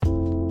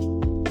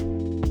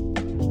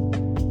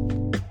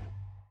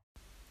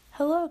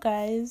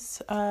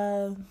guys.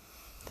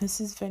 This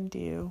is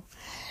Vindu.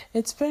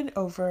 It's been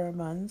over a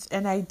month,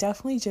 and I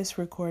definitely just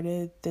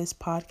recorded this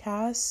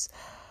podcast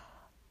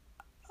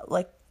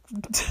like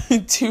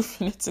 2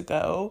 minutes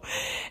ago,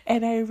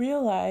 and I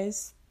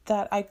realized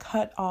that I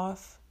cut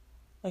off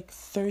like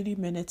 30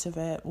 minutes of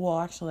it. Well,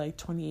 actually, like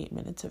 28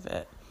 minutes of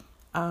it.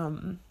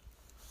 And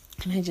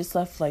I just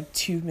left like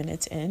 2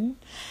 minutes in,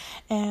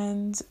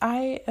 and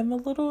I am a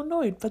little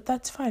annoyed, but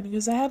that's fine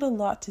because I had a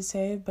lot to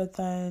say, but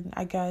then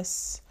I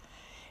guess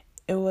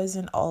it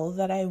wasn't all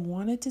that I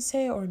wanted to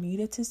say or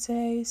needed to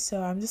say.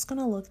 So I'm just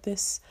gonna look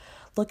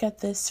at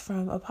this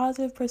from a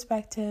positive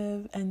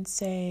perspective and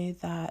say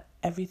that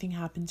everything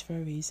happens for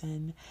a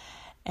reason.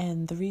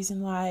 And the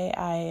reason why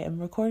I am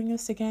recording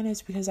this again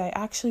is because I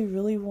actually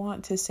really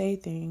want to say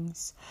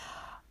things.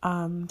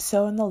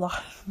 So in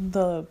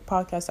the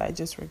podcast I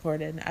just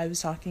recorded, I was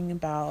talking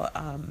about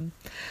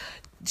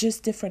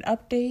just different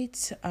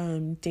updates,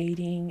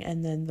 dating,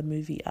 and then the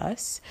movie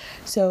Us.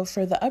 So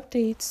for the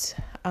updates,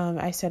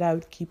 I said I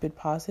would keep it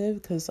positive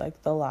because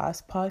like the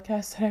last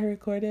podcast that I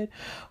recorded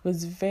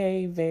was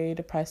very, very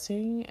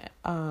depressing.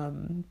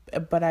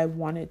 But I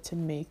wanted to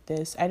make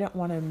this, I didn't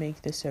want to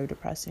make this so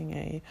depressing.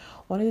 I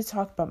wanted to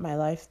talk about my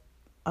life,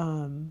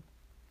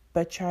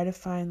 but try to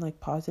find like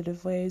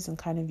positive ways and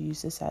kind of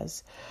use this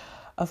as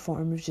a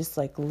form of just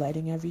like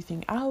letting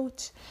everything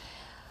out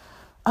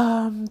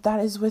that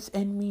is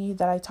within me,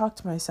 that I talk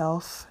to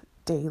myself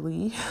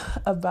daily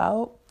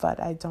about, but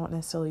I don't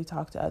necessarily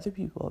talk to other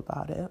people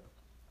about it.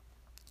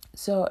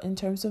 So in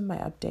terms of my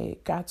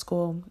update, grad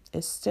school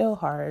is still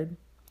hard.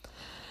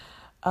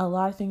 A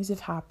lot of things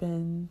have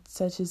happened,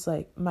 such as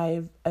like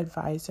my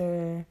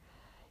advisor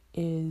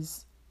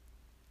is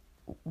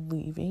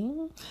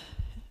leaving,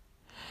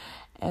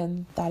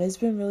 and that has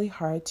been really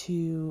hard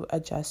to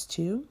adjust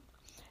to,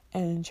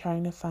 and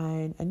trying to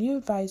find a new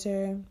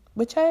advisor,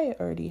 which I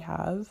already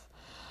have.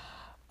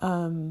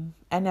 And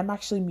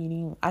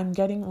I'm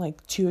getting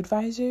like 2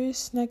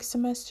 advisors next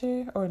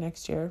semester or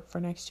next year.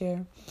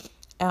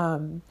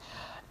 And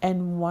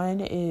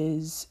one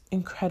is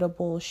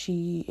incredible.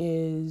 She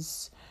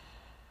is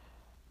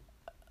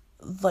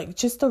like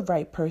just the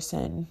right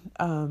person,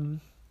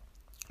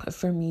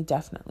 for me,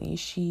 definitely.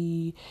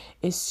 She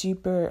is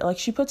super, like,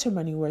 she puts her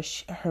money where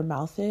her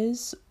mouth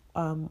is,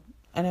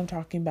 and I'm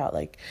talking about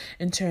like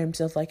in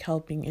terms of like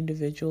helping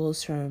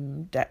individuals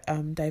from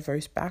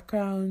diverse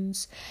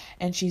backgrounds.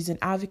 And she's an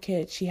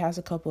advocate. She has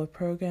a couple of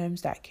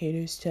programs that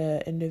caters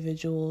to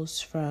individuals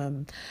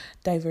from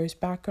diverse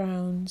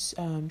backgrounds.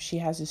 She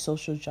has a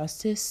social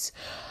justice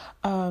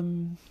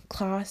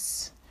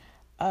class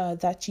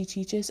that she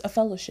teaches, a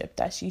fellowship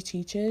that she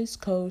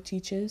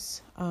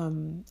co-teaches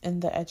in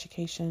the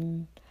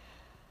education,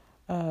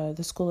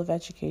 the School of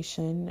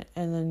Education.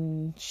 And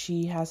then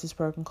she has this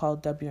program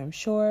called WM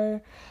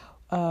Shore,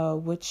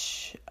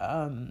 which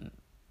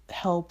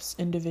helps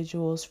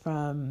individuals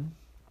from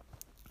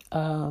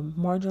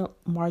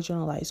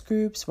marginalized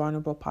groups,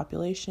 vulnerable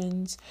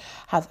populations,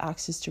 have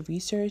access to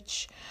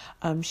research.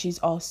 She's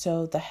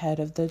also the head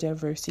of the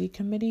diversity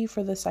committee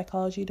for the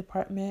psychology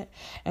department,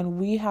 and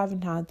we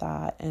haven't had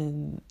that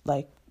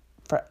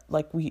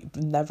we've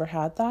never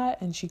had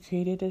that, and she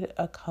created it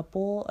a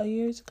couple of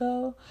years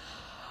ago.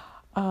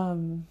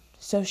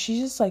 So she's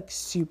just like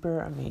super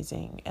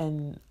amazing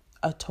and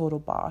a total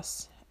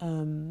boss.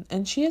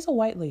 And she is a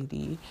white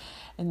lady,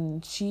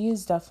 and she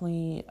is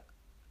definitely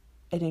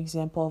an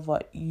example of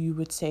what you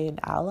would say an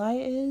ally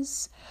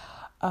is.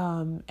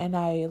 And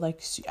I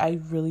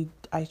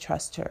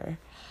trust her.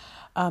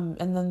 And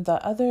then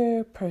the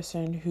other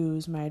person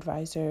who's my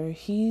advisor,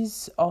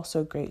 he's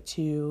also great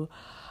too.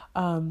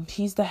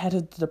 He's the head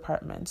of the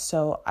department,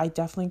 so I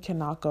definitely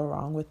cannot go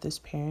wrong with this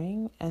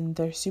pairing, and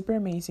they're super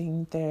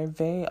amazing. They're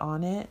very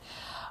on it,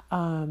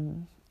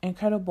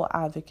 incredible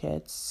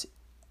advocates.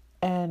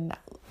 And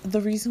the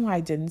reason why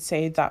I didn't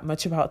say that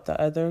much about the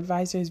other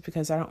advisor is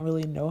because I don't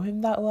really know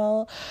him that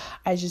well.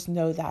 I just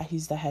know that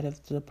he's the head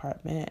of the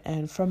department,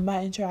 and from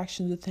my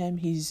interactions with him,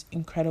 he's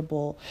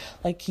incredible.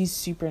 Like, he's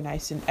super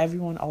nice, and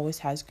everyone always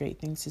has great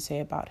things to say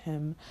about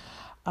him.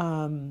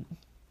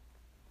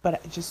 But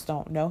I just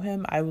don't know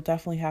him. I will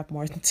definitely have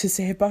more to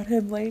say about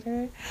him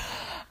later.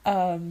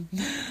 And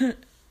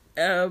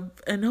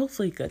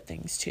hopefully good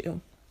things too.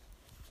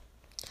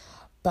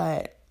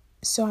 But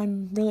so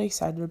I'm really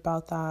excited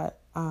about that.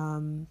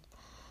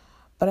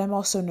 But I'm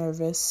also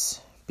nervous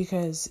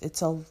because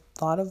it's a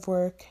lot of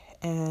work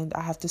and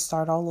I have to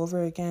start all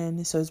over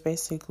again. So it's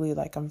basically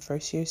like I'm a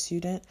first year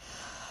student.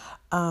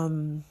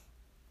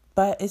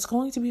 But it's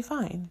going to be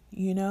fine.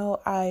 You know,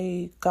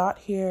 I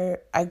got to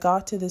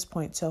this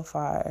point so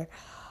far,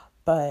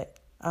 but,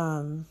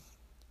 and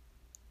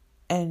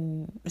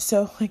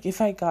so like if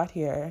I got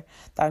here,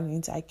 that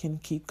means I can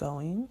keep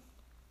going.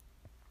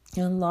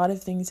 And a lot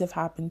of things have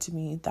happened to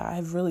me that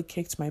have really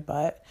kicked my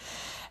butt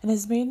and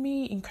has made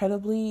me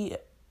incredibly,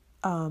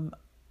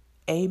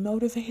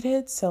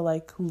 motivated. So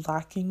like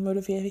lacking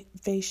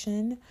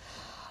motivation.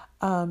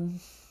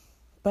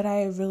 But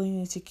I really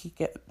need to keep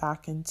it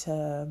back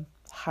into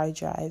high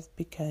drive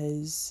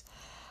because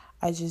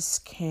I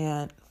just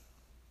can't,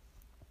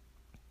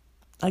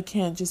 I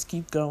can't just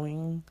keep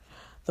going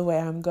the way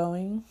I'm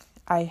going.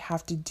 I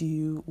have to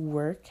do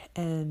work,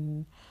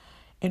 and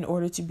in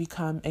order to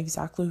become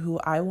exactly who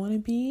I want to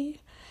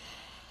be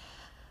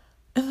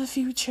in the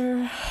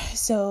future.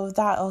 So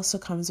that also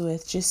comes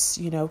with just,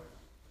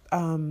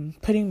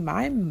 putting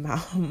my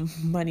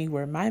money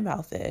where my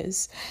mouth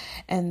is,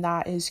 and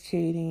that is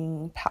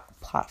creating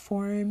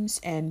platforms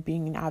and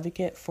being an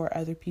advocate for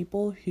other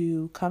people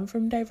who come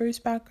from diverse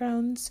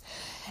backgrounds,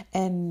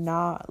 and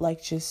not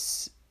like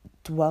just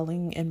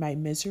dwelling in my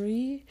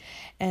misery,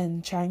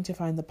 and trying to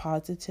find the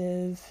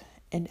positive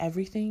in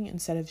everything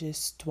instead of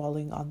just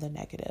dwelling on the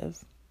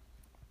negative.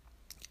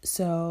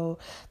 So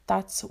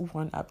that's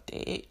one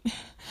update.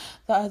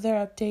 The other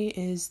update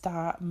is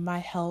that my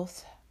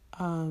health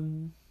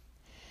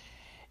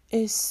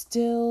is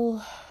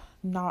still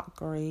not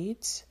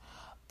great,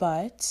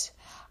 but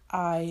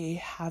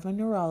I have a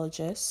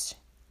neurologist,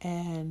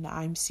 and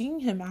I'm seeing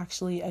him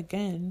actually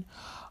again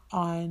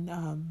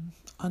on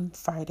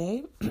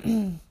Friday.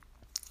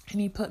 And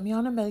he put me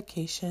on a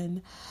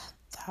medication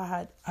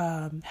that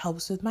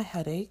helps with my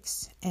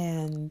headaches,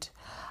 and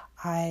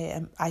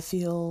I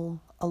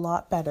feel a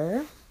lot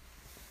better.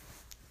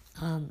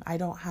 I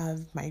don't have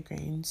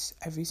migraines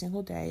every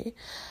single day.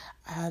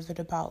 I have it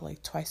about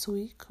like twice a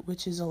week,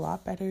 which is a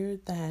lot better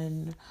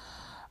than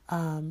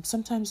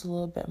sometimes a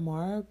little bit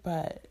more,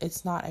 but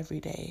it's not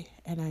every day,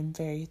 and I'm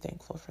very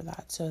thankful for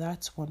that. So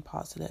that's one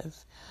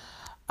positive.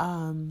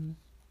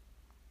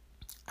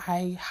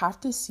 I have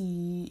to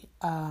see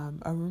a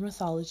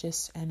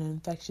rheumatologist and an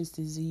infectious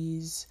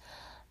disease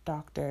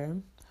doctor,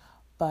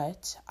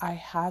 but I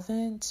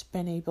haven't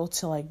been able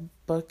to like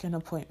book an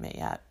appointment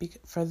yet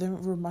for the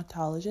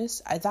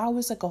rheumatologist. That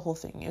was like a whole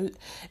thing.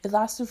 It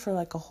lasted for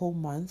like a whole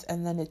month,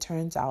 and then it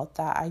turns out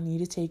that I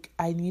need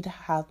to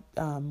have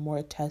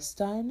more tests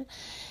done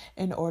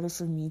in order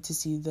for me to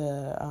see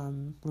the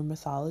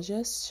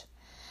rheumatologist.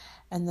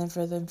 And then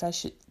for the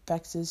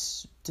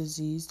infectious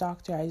disease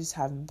doctor, I just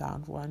haven't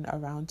found one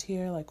around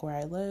here, like where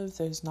I live.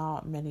 There's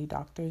not many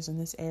doctors in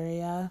this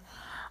area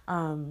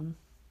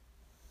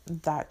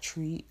that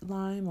treat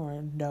Lyme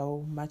or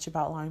know much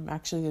about Lyme.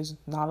 Actually, there's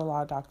not a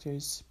lot of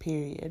doctors,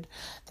 period,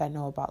 that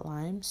know about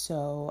Lyme.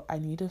 So I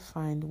need to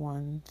find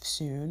one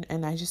soon.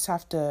 And I just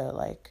have to,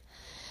 like,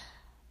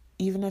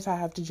 even if I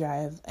have to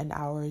drive an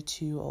hour or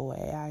two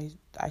away,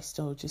 I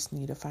still just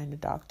need to find a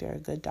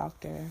good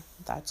doctor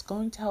that's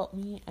going to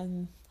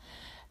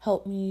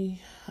help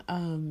me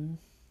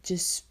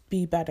just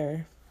be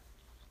better,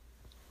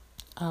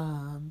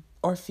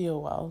 or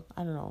feel well.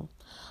 I don't know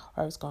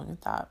where I was going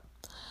with that.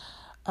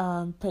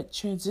 But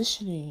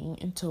transitioning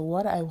into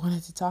what I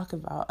wanted to talk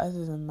about,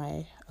 other than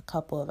a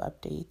couple of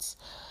updates,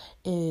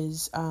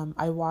 is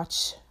I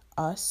watched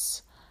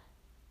Us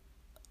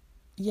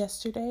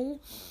yesterday,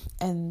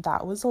 and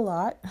that was a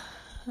lot.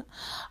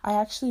 I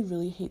actually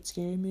really hate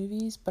scary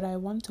movies, but I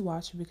wanted to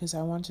watch it because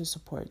I want to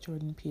support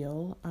Jordan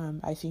Peele.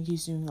 I think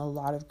he's doing a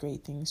lot of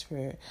great things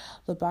for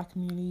the Black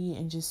community,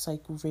 and just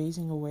like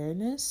raising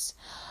awareness,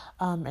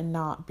 and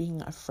not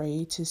being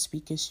afraid to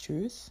speak his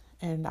truth.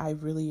 And I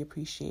really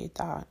appreciate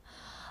that.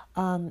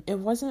 It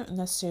wasn't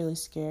necessarily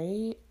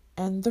scary.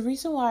 And the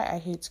reason why I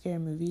hate scary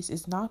movies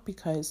is not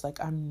because like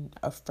I'm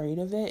afraid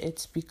of it.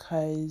 It's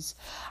because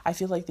I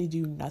feel like they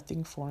do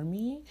nothing for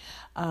me.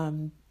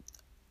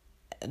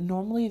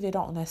 Normally they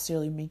don't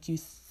necessarily make you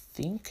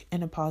think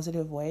in a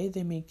positive way.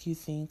 They make you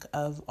think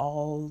of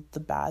all the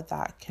bad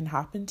that can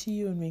happen to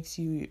you, and makes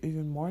you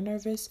even more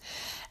nervous.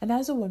 And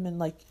as a woman,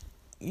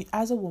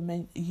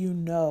 you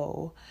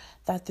know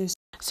that there's...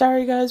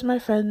 Sorry guys, my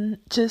friend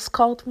just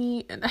called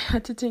me and I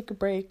had to take a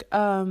break.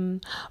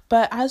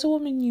 But as a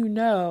woman, you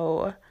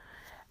know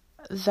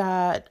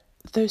that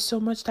there's so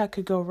much that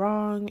could go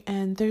wrong.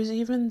 And there's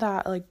even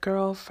that like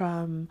girl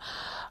from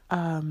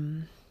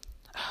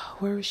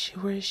where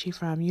is she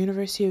from?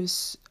 University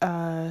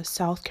of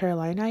South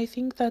Carolina, I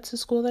think that's the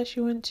school that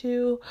she went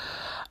to.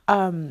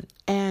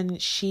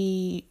 And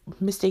she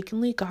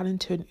mistakenly got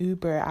into an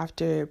Uber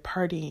after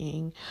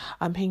partying,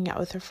 hanging out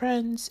with her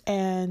friends,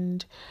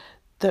 and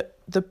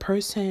the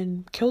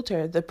person killed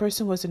her. The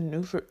person was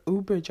an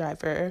Uber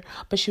driver,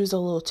 but she was a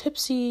little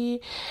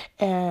tipsy,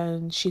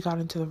 and she got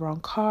into the wrong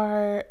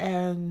car,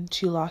 and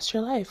she lost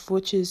her life,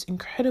 which is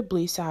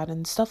incredibly sad.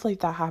 And stuff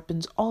like that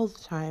happens all the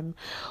time,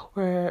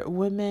 where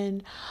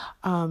women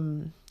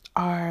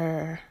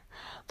are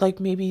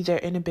like, maybe their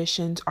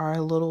inhibitions are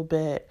a little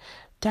bit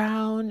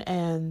down,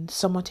 and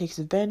someone takes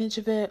advantage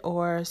of it,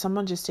 or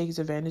someone just takes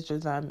advantage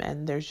of them,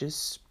 and there's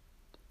just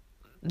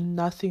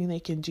nothing they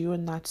can do.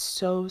 And that's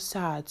so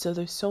sad. So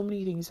there's so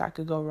many things that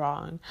could go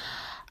wrong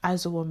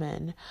as a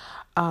woman.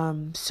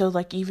 So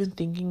like, even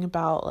thinking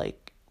about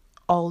like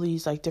all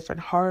these like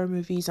different horror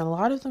movies, and a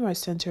lot of them are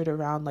centered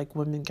around like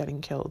women getting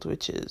killed,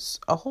 which is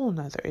a whole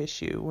nother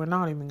issue. We're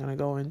not even going to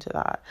go into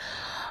that.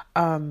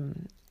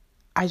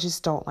 I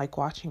just don't like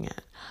watching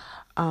it.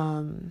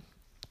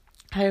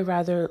 I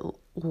rather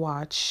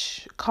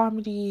watch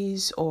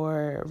comedies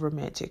or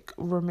romantic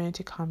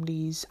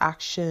comedies,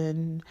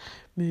 action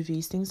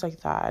movies, things like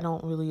that. I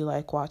don't really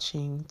like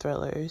watching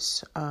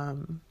thrillers,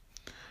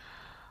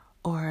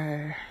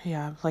 or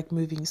yeah, like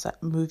movies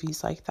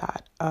like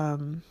that.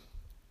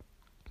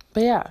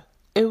 But yeah,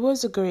 it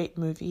was a great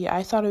movie.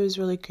 I thought it was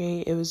really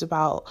great. It was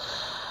about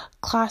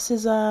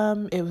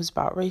classism, it was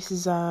about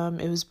racism,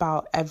 it was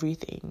about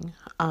everything.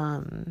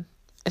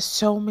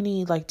 So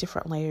many like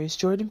different layers.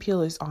 Jordan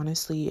Peele is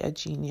honestly a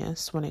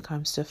genius when it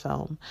comes to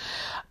film.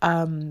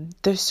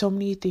 There's so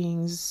many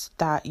things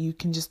that you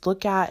can just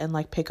look at and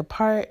like pick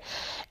apart,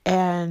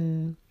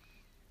 and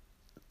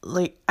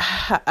like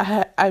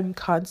I'm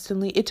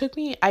constantly, it took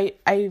me,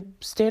 I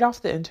stayed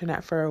off the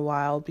internet for a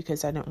while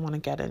because I didn't want to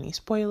get any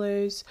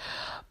spoilers,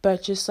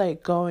 but just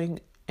like going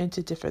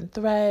into different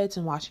threads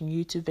and watching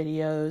YouTube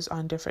videos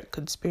on different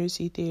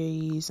conspiracy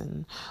theories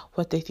and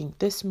what they think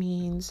this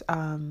means,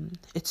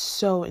 it's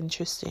so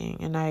interesting,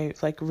 and I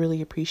like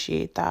really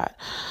appreciate that.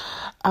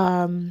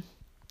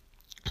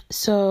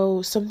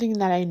 So something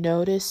that I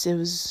noticed, it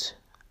was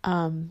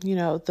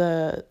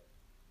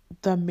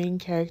the main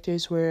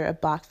characters were a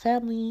Black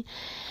family,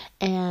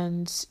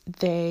 and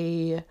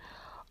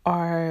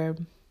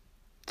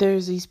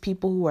there's these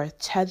people who are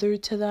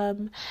tethered to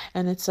them,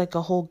 and it's like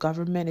a whole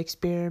government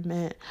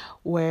experiment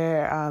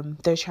where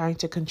they're trying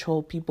to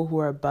control people who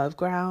are above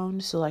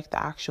ground, so like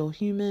the actual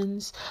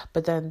humans,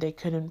 but then they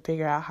couldn't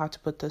figure out how to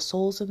put the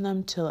souls in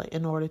them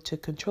in order to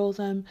control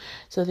them,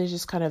 so they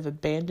just kind of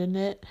abandon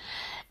it.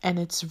 And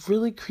it's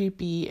really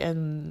creepy,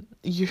 and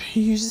you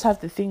just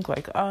have to think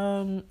like,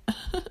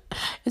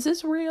 is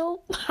this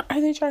real?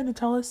 Are they trying to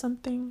tell us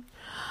something?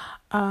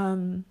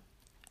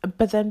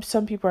 But then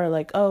some people are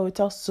like, oh, it's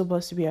also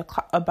supposed to be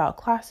about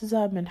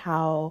classism, and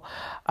how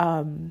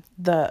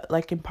the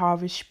like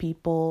impoverished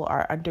people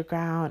are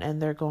underground,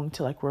 and they're going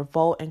to like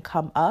revolt and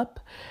come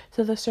up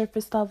to the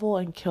surface level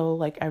and kill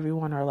like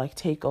everyone, or like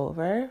take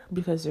over,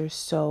 because they're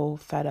so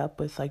fed up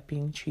with like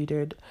being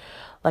treated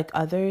like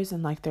others,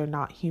 and like they're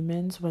not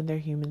humans when they're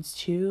humans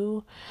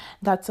too.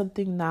 That's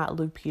something that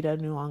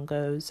Lupita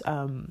Nyong'o's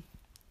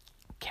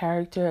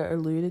character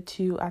alluded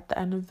to at the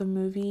end of the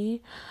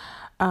movie.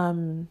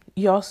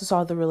 You also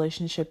saw the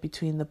relationship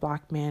between the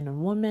Black man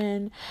and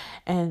woman,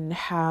 and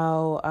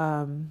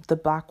how the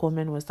Black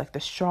woman was like the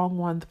strong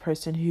one, the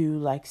person who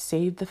like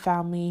saved the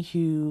family,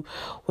 who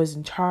was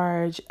in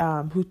charge,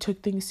 who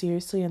took things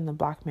seriously, and the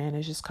Black man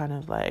is just kind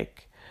of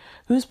like,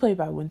 who's played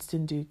by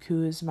Winston Duke,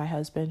 who is my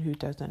husband, who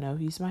doesn't know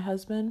he's my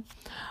husband.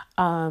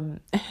 And,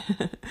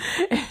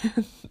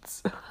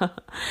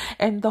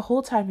 and the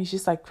whole time he's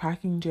just like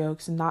cracking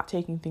jokes and not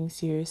taking things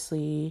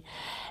seriously,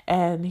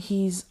 and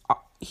he's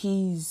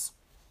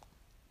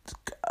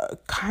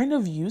kind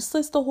of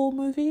useless the whole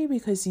movie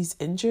because he's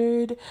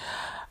injured.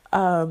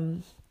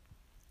 And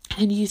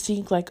you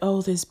think like,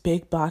 oh, this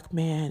big Black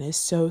man is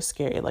so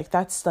scary. Like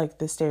that's like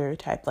the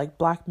stereotype. Like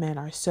Black men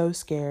are so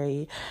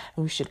scary,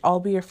 and we should all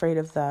be afraid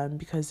of them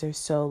because they're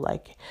so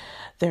like,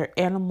 they're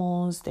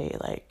animals. They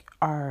like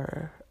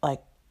are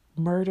like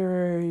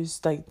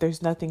murderers. Like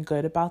there's nothing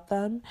good about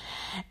them.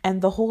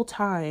 And the whole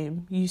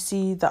time you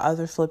see the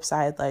other flip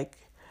side, like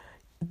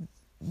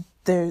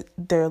they're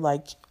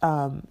like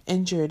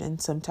injured in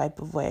some type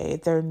of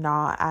way. They're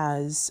not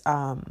as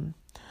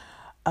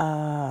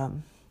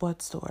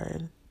what's the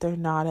word? They're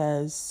not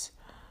as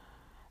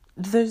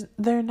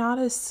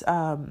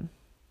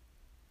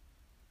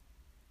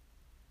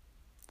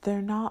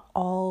they're not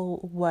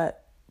all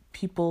what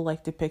people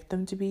like depict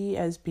them to be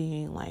as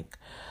being, like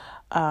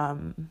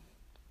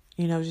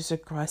just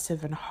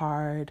aggressive and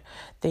hard.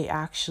 They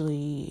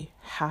actually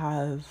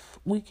have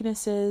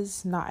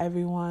weaknesses. Not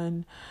every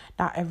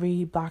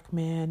Black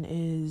man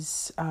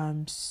is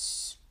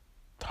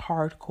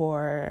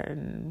hardcore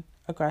and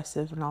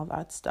aggressive and all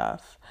that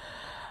stuff.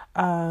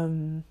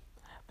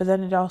 But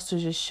then it also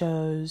just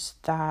shows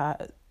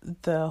that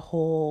the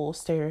whole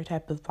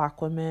stereotype of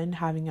Black women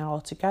having it all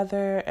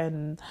together,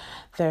 and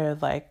they're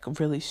like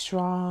really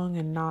strong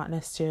and not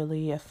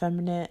necessarily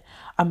feminine,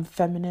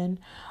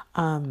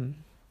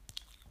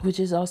 which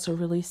is also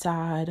really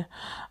sad.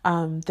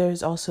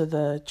 There's also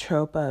the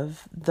trope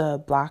of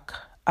the Black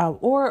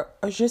or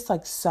just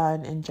like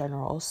son in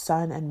general,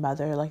 son and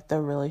mother, like the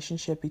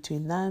relationship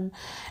between them,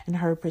 and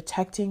her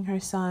protecting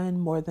her son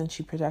more than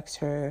she protects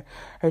her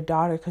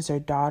daughter, because her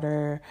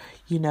daughter,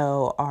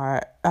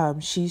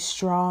 she's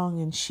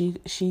strong and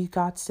she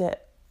got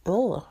it.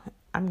 Oh,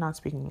 I'm not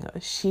speaking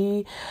English.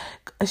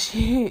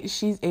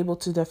 She's able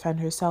to defend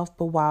herself,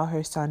 but while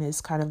her son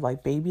is kind of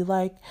like baby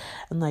like,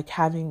 and like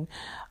having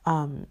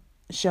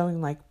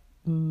showing like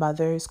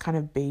mothers kind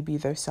of baby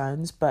their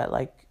sons, but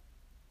like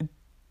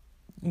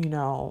they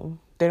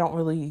don't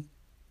really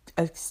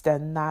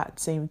extend that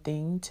same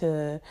thing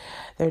to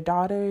their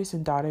daughters,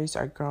 and daughters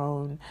are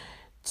grown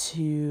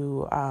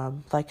to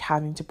like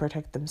having to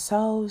protect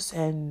themselves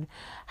and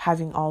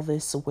having all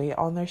this weight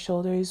on their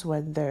shoulders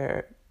when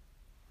they're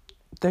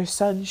their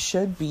son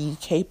should be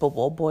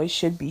capable, boys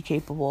should be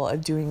capable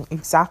of doing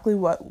exactly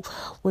what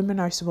women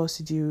are supposed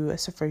to do,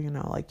 except for,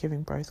 like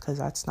giving birth, because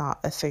that's not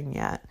a thing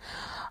yet.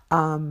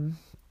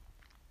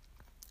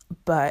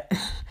 But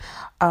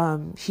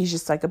he's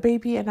just like a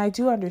baby, and I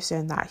do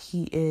understand that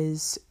he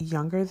is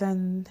younger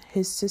than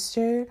his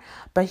sister,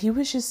 but he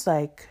was just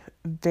like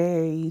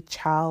very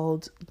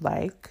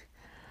childlike,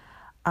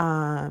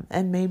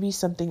 and maybe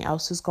something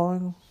else is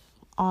going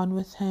on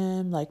with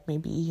him, like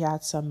maybe he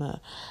had some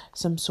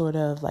sort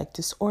of like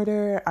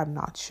disorder. I'm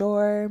not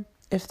sure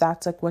if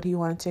that's like what he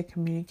wanted to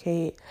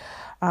communicate.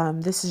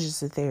 This is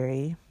just a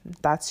theory.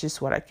 That's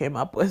just what I came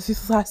up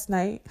with last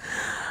night.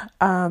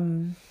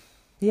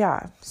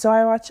 Yeah, so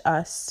I watched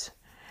Us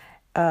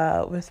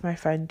with my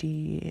friend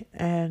D,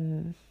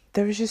 and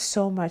there was just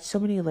so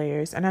many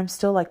layers, and I'm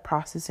still like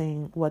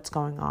processing what's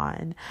going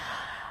on.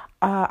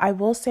 I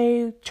will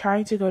say,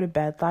 trying to go to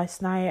bed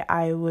last night,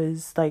 I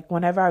was like,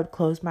 whenever I would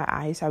close my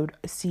eyes, I would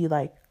see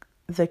like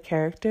the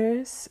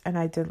characters, and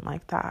I didn't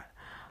like that.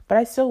 But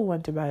I still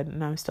went to bed,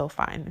 and I'm still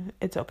fine.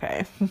 It's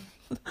okay.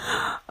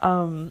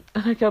 And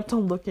I kept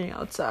on looking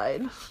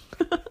outside.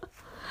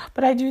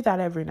 But I do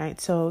that every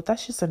night, so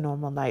that's just a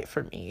normal night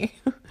for me.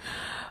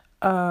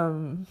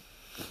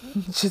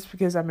 Just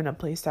because I'm in a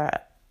place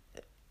that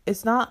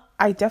it's not,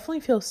 I definitely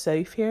feel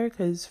safe here,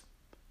 because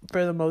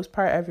for the most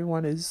part,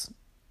 everyone is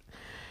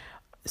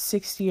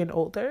 60 and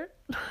older.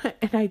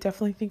 And I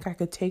definitely think I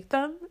could take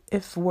them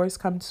if worse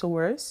comes to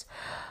worse.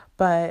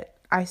 But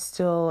I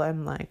still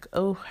am like,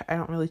 oh, I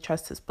don't really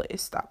trust this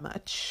place that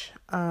much.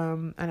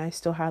 And I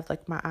still have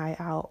like my eye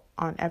out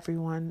on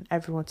everyone.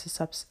 Everyone's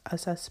a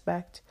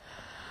suspect.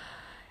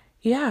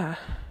 Yeah,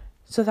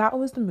 so that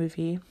was the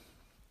movie.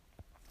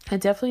 I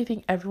definitely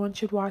think everyone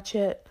should watch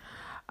it.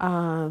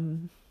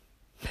 Who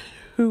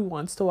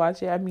wants to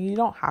watch it? I mean, you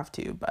don't have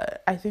to,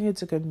 but I think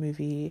it's a good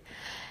movie,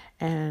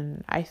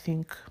 and I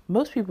think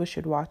most people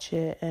should watch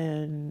it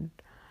and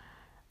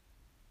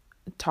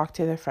talk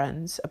to their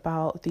friends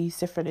about these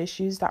different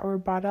issues that were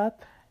brought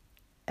up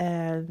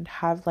and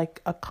have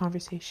like a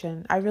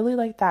conversation. I really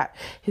like that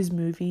his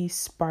movies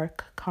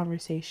spark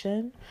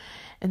conversation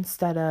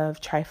instead of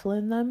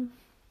trifling them,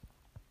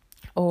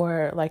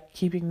 or like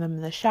keeping them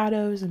in the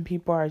shadows, and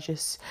people are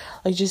just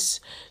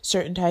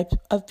certain type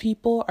of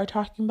people are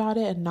talking about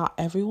it and not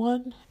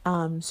everyone.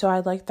 So I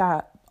like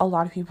that a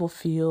lot of people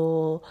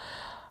feel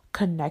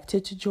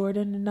connected to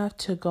Jordan enough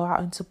to go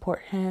out and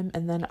support him,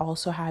 and then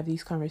also have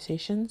these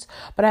conversations.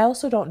 But I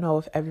also don't know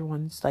if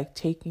everyone's like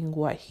taking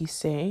what he's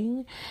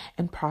saying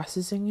and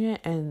processing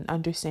it and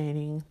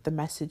understanding the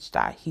message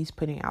that he's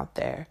putting out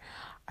there.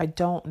 I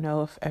don't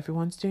know if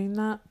everyone's doing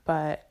that,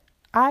 but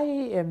I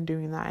am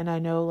doing that, and I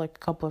know like a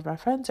couple of my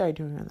friends are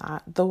doing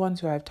that, the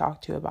ones who I've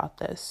talked to about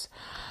this.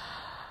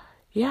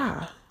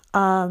 Yeah.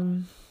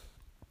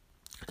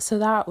 So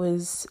that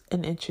was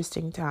an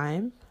interesting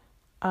time.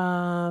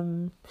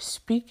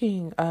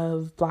 Speaking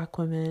of Black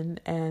women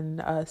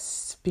and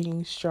us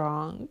being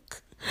strong,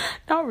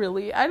 not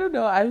really. I don't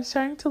know. I was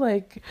trying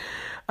to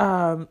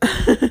I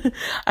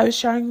was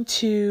trying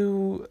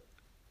to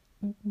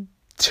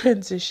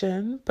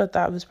transition, but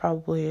that was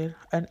probably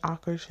an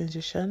awkward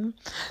transition.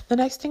 The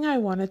next thing I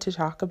wanted to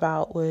talk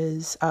about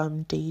was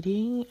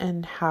dating,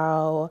 and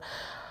how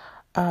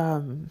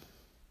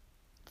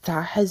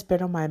that has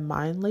been on my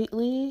mind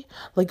lately,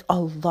 like a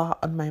lot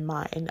on my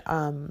mind,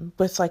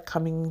 with like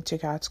coming to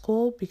grad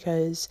school,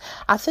 because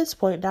at this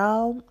point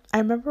now, I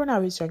remember when I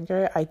was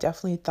younger, I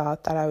definitely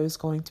thought that I was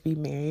going to be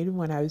married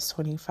when I was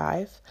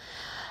 25.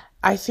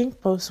 I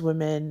think most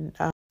women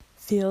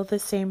feel the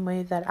same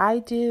way that I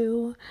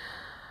do,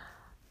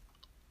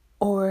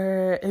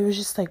 or it was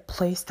just like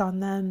placed on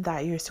them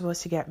that you're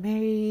supposed to get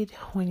married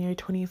when you're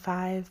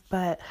 25.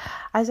 But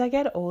as I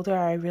get older,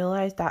 I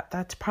realize that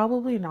that's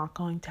probably not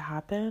going to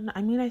happen.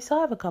 I mean, I still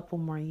have a couple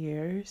more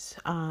years,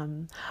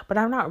 but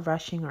I'm not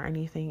rushing or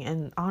anything.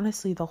 And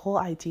honestly, the whole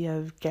idea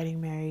of getting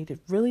married, it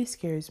really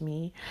scares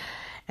me.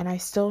 And I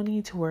still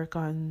need to work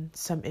on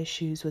some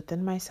issues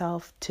within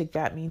myself to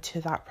get me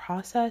to that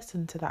process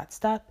and to that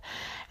step.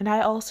 And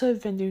I also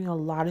have been doing a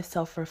lot of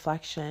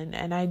self-reflection,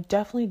 and I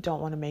definitely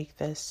don't want to make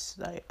this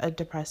like a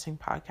depressing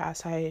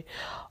podcast. I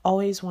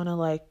always want to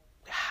like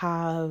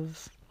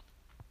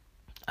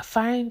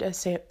find a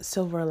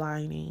silver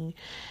lining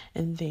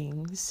in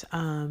things,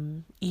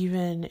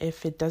 even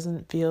if it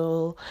doesn't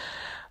feel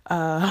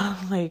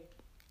like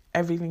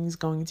everything's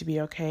going to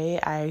be okay.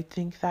 I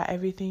think that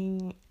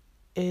everything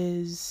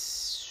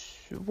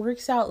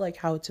works out like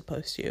how it's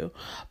supposed to.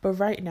 But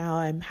right now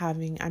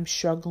I'm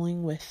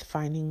struggling with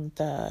finding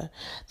the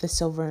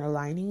silver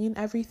lining in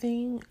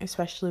everything,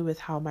 especially with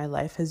how my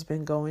life has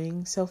been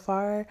going so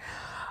far.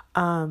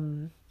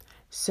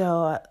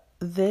 So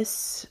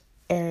this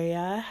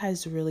area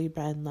has really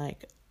been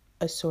like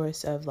a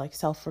source of like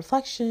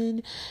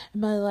self-reflection in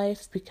my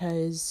life,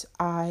 because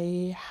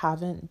I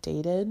haven't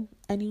dated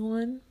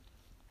anyone.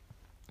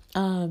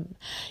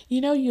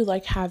 You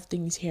like have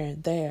things here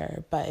and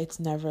there, but it's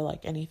never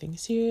like anything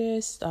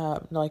serious,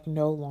 like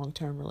no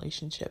long-term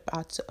relationship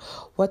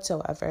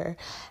whatsoever.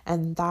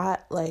 And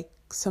that like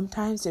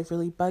sometimes it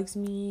really bugs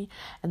me,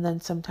 and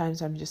then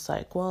sometimes I'm just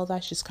like, well,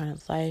 that's just kind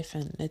of life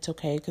and it's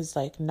okay, because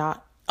like,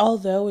 not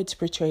although it's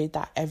portrayed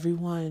that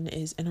everyone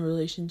is in a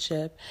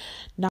relationship,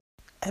 not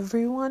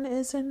everyone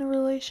is in a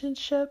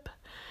relationship.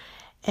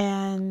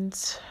 And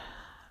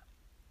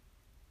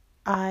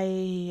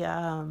I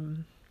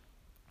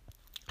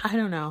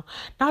don't know,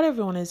 not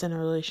everyone is in a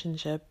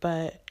relationship,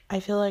 but I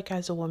feel like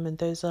as a woman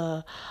there's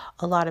a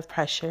lot of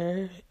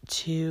pressure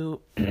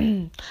to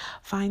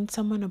find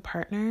someone, a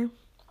partner.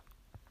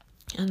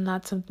 And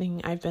that's something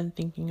I've been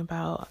thinking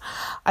about.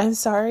 I'm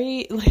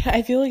sorry, like,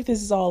 I feel like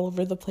this is all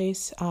over the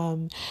place.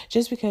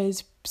 Just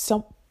because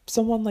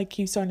someone like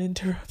keeps on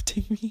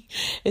interrupting me.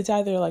 It's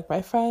either like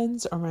my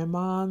friends or my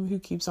mom who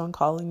keeps on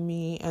calling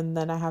me, and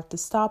then I have to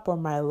stop, or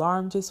my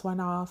alarm just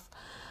went off.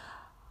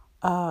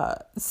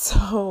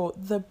 So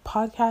the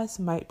podcast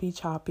might be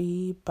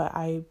choppy, but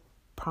I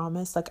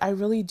promise, like, I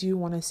really do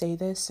want to say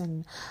this,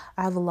 and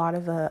I have a lot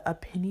of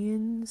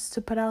opinions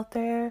to put out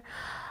there.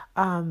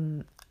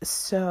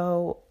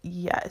 So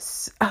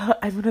yes,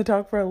 I'm going to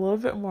talk for a little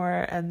bit more,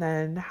 and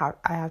then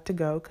I have to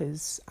go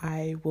because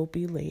I will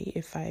be late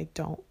if I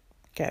don't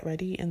get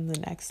ready in the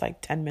next like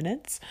 10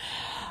 minutes.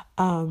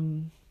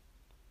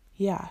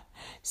 Yeah.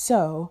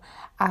 So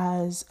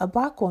as a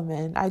Black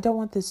woman, I don't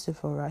want this to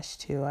feel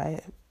rushed too.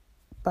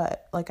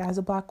 But like, as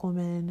a Black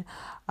woman,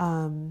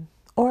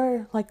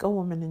 or like a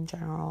woman in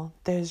general,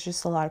 there's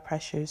just a lot of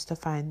pressures to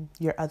find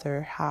your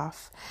other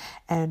half.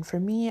 And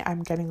for me,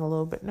 I'm getting a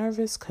little bit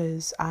nervous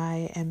because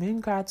I am in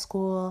grad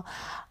school.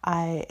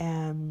 I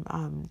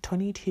am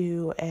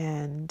 22,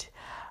 and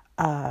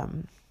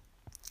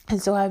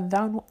so I haven't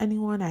found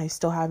anyone. I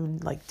still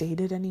haven't like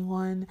dated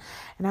anyone.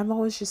 And I'm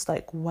always just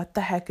like, what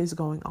the heck is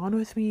going on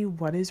with me?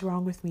 What is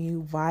wrong with me?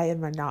 Why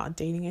am I not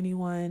dating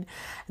anyone?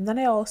 And then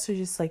I also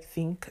just like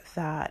think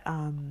that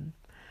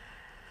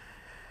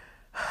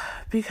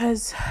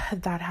because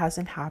that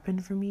hasn't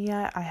happened for me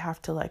yet, I have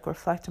to like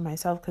reflect on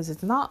myself, because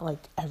it's not like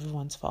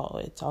everyone's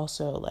fault. It's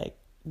also like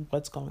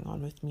what's going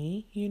on with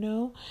me, you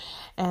know?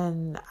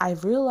 And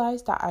I've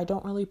realized that I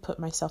don't really put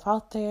myself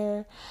out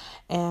there.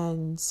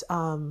 And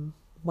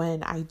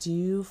when I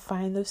do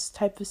find those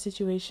type of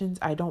situations,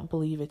 I don't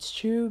believe it's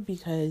true,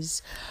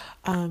 because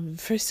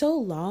for so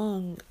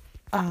long,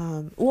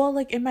 well,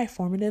 like in my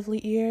formative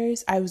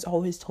years, I was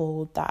always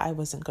told that I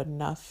wasn't good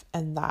enough,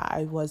 and that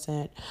I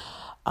wasn't,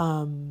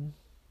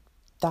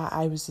 that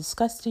I was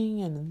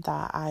disgusting, and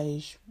that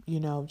I,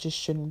 just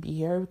shouldn't be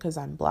here because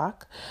I'm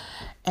Black.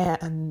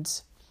 And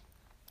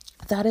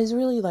that is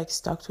really like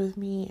stuck with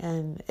me,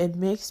 and it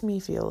makes me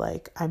feel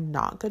like I'm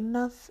not good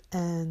enough,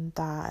 and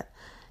that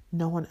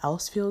no one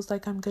else feels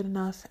like I'm good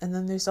enough. And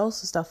then there's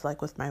also stuff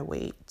like with my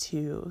weight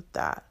too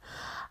that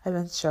I've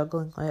been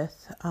struggling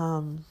with.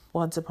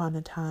 Once upon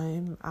a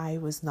time, I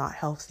was not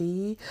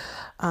healthy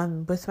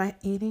with my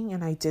eating,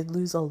 and I did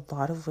lose a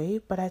lot of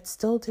weight, but it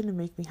still didn't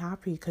make me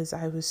happy because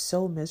I was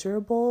so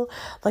miserable.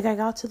 Like, I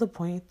got to the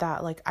point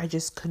that like I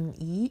just couldn't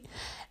eat,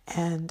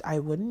 and I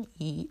wouldn't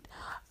eat.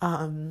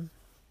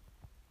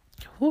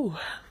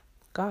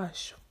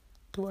 Gosh,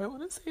 do I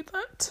want to say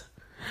that?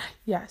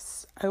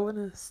 Yes, I want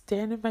to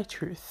stand in my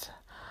truth.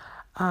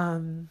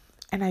 And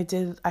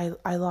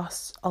I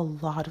lost a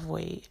lot of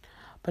weight,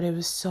 but it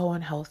was so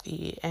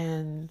unhealthy.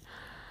 And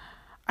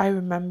I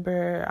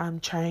remember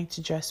trying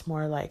to dress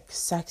more like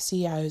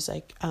sexy. I was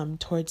like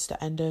towards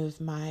the end of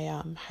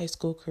my high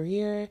school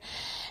career,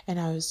 and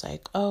I was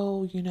like,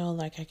 oh,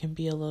 like I can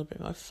be a little bit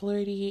more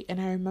flirty. And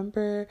I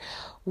remember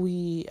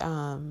we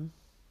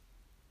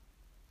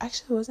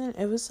actually wasn't,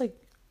 it was like,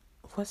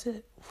 was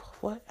it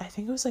what, I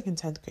think it was like in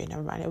 10th grade,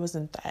 never mind, it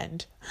wasn't the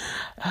end.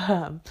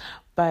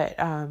 But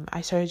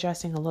I started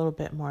dressing a little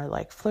bit more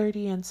like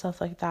flirty and stuff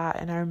like that.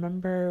 And I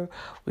remember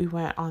we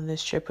went on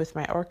this trip with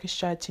my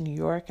orchestra to New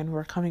York, and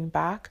we're coming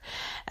back,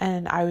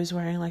 and I was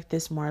wearing like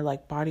this more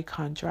like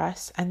bodycon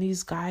dress, and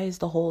these guys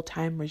the whole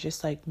time were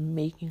just like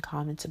making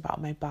comments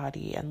about my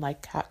body, and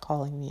like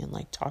catcalling me, and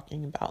like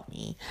talking about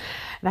me.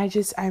 And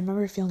I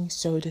remember feeling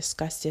so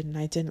disgusted, and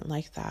I didn't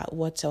like that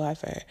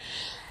whatsoever.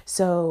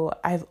 So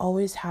I've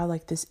always had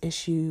like this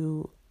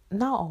issue,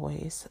 not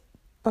always,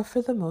 but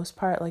for the most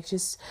part, like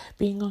just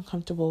being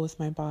uncomfortable with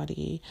my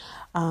body.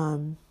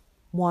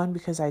 One,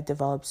 because I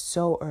developed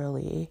so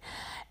early,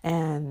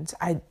 and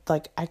I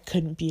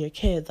couldn't be a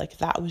kid. Like,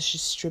 that was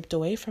just stripped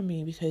away from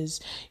me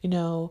because,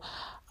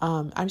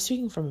 I'm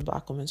speaking from a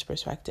Black woman's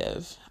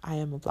perspective. I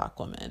am a Black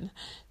woman.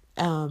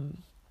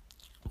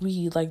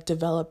 We like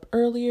develop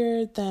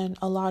earlier than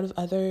a lot of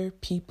other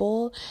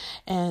people,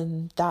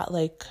 and that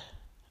like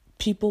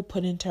people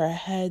put into our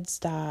heads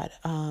that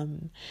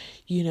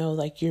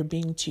like you're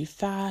being too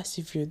fast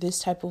if you're this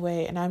type of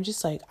way. And I'm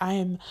just like, I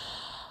am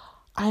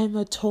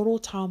a total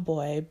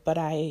tomboy, but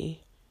I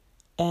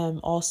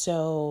am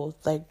also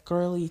like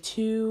girly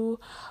too,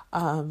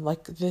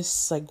 like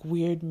this like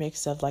weird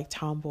mix of like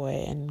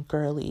tomboy and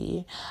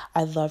girly.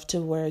 I love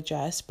to wear a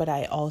dress, but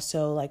I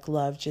also like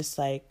love just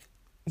like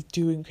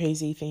doing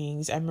crazy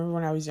things. I remember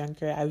when I was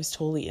younger, I was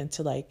totally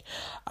into like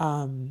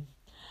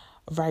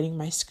riding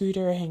my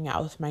scooter, hanging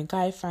out with my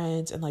guy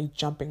friends, and like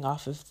jumping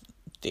off of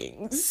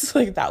things.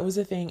 Like that was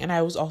a thing. And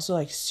I was also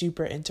like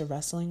super into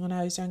wrestling when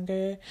I was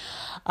younger.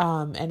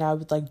 And I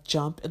would like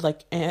jump and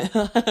like and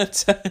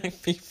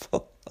attack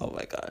people. Oh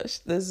my gosh,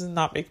 this does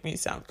not make me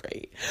sound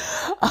great.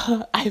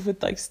 I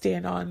would like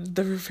stand on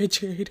the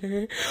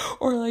refrigerator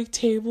or like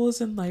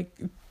tables and like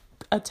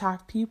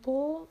attack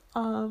people.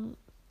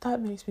 That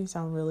makes me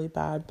sound really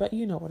bad, but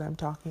you know what I'm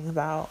talking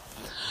about.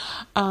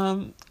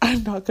 I'm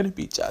not gonna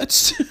be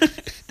judged.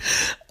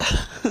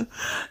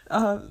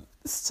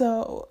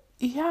 So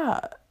yeah,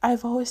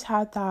 I've always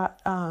had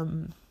that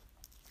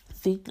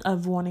thing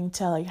of wanting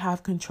to like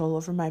have control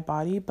over my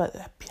body, but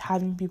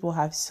having people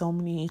have so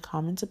many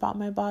comments about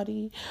my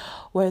body,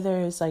 where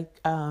there's like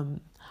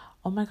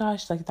oh my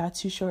gosh, like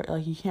that's too short,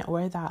 like you can't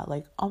wear that,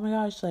 like oh my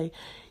gosh, like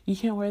you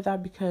can't wear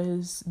that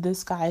because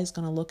this guy is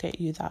gonna look at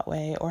you that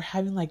way, or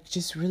having like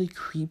just really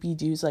creepy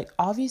dudes. Like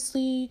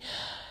obviously,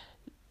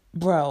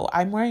 bro,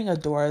 I'm wearing a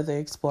Dora the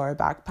Explorer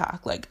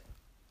backpack. Like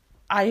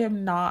I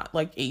am not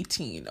like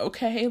 18,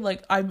 okay?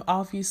 Like I'm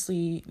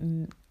obviously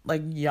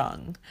like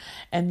young,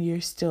 and you're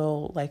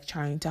still like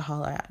trying to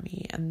holler at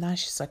me, and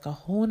that's just like a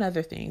whole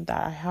nother thing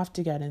that I have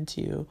to get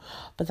into,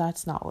 but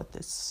that's not what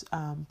this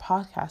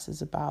podcast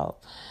is about.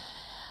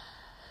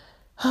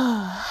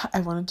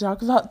 I want to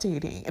talk about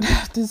dating and I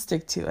have to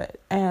stick to it.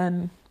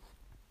 And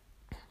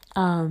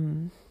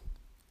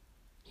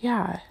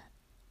yeah,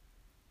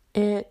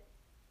 it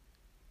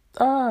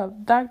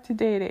back to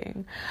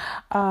dating.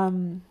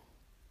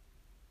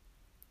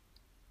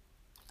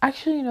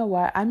 Actually, you know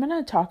what? I'm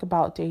going to talk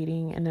about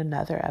dating in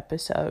another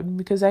episode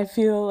because I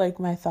feel like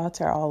my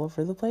thoughts are all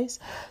over the place.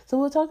 So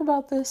we'll talk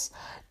about this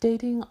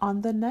dating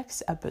on the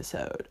next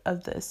episode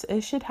of this.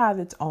 It should have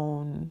its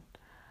own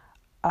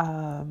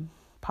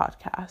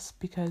podcast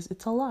because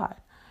it's a lot.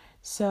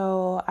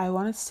 So I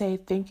want to say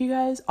thank you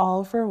guys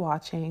all for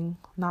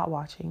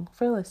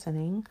for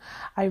listening.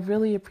 I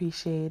really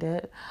appreciate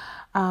it.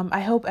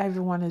 I hope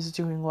everyone is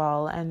doing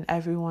well and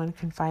everyone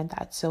can find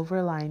that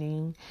silver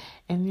lining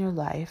in your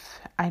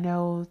life. I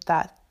know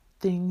that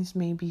things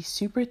may be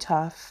super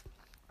tough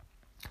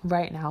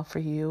right now for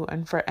you,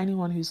 and for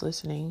anyone who's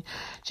listening,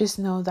 just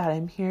know that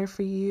I'm here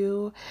for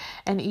you.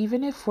 And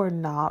even if we're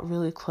not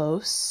really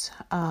close,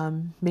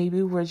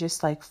 maybe we're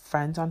just like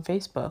friends on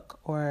Facebook,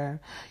 or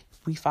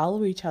we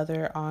follow each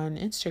other on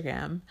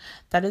Instagram,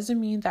 that doesn't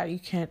mean that you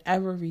can't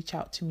ever reach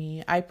out to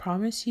me. I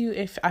promise you,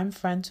 if I'm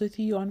friends with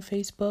you on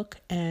Facebook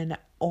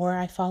or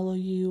I follow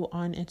you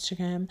on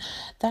Instagram,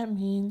 that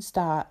means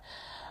that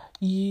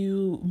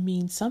you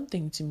mean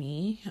something to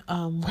me,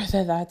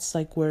 whether that's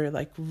like we're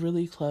like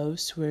really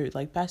close, we're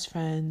like best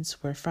friends,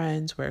 we're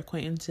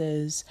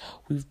acquaintances,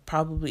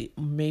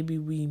 maybe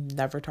we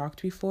never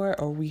talked before,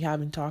 or we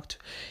haven't talked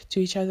to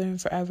each other in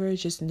forever.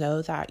 Just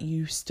know that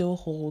you still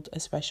hold a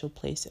special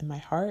place in my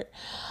heart.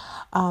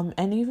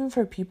 And even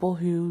for people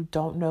who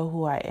don't know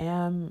who I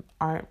am,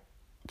 aren't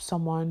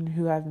someone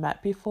who I've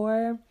met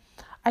before,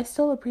 I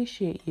still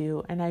appreciate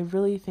you, and I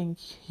really thank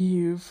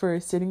you for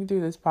sitting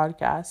through this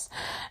podcast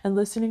and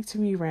listening to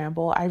me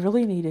ramble. I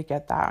really need to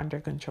get that under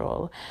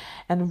control,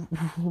 and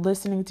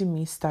listening to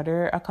me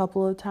stutter a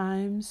couple of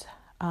times.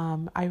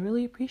 I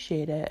really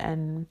appreciate it,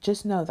 and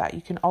just know that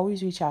you can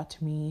always reach out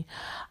to me.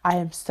 I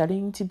am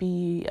studying to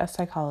be a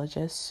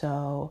psychologist,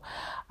 so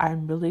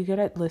I'm really good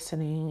at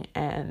listening,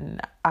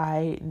 and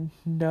I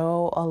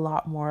know a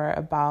lot more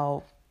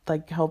about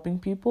like helping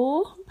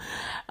people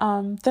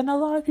than a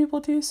lot of people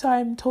do. So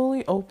I'm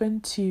totally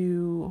open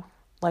to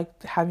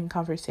like having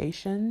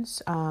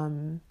conversations,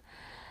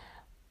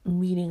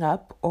 meeting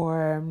up,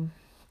 or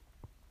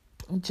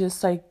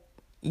just like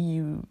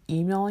you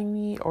emailing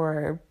me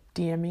or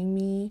DMing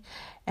me,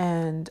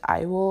 and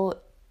I will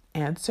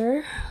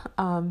answer.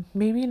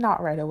 Maybe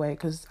not right away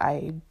because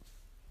I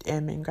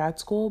am in grad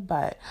school,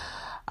 but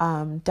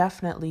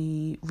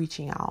definitely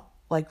reaching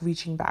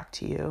back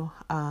to you,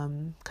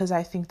 because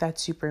I think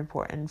that's super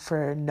important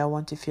for no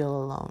one to feel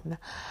alone.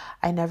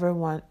 I never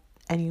want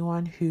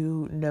anyone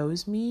who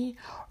knows me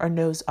or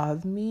knows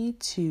of me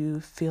to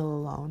feel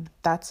alone.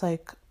 That's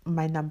like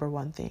my number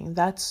one thing.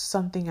 That's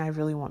something I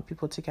really want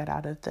people to get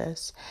out of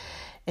this,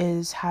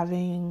 is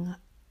having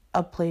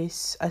a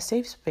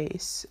safe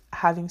space,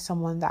 having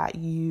someone that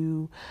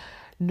you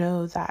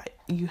know that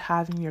you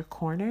have in your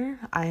corner.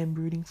 I am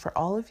rooting for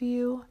all of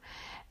you,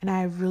 and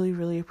I really,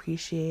 really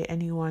appreciate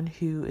anyone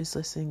who is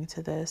listening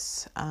to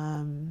this,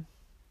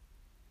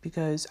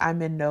 because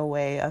I'm in no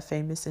way a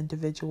famous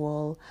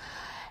individual,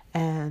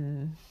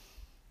 and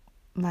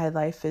my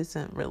life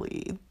isn't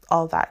really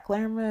all that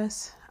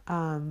glamorous.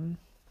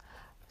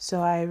 So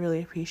I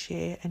really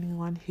appreciate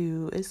anyone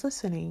who is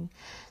listening.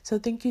 So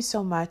thank you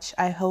so much.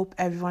 I hope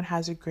everyone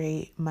has a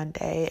great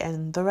Monday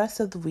and the rest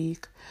of the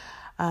week.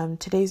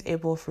 Today's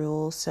April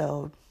Fool's,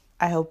 so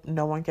I hope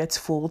no one gets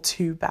fooled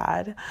too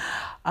bad.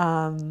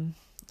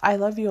 I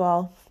love you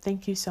all.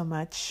 Thank you so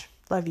much.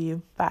 Love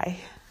you. Bye.